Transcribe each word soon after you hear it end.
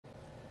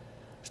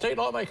State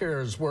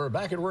lawmakers were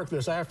back at work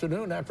this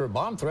afternoon after a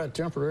bomb threat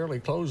temporarily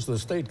closed the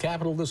state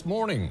capitol this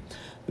morning.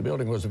 The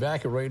building was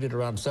evacuated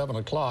around 7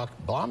 o'clock.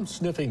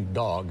 Bomb-sniffing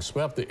dogs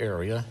swept the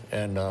area,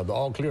 and the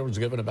all-clear was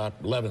given about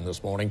 11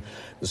 this morning.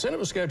 The Senate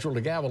was scheduled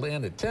to gavel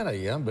in at 10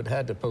 a.m., but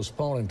had to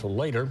postpone until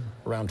later,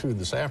 around 2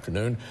 this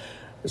afternoon.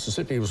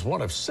 Mississippi was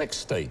one of 6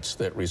 states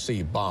that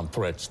received bomb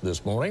threats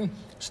this morning.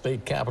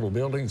 State capitol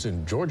buildings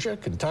in Georgia,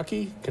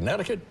 Kentucky,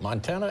 Connecticut,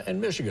 Montana,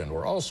 and Michigan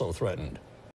were also threatened.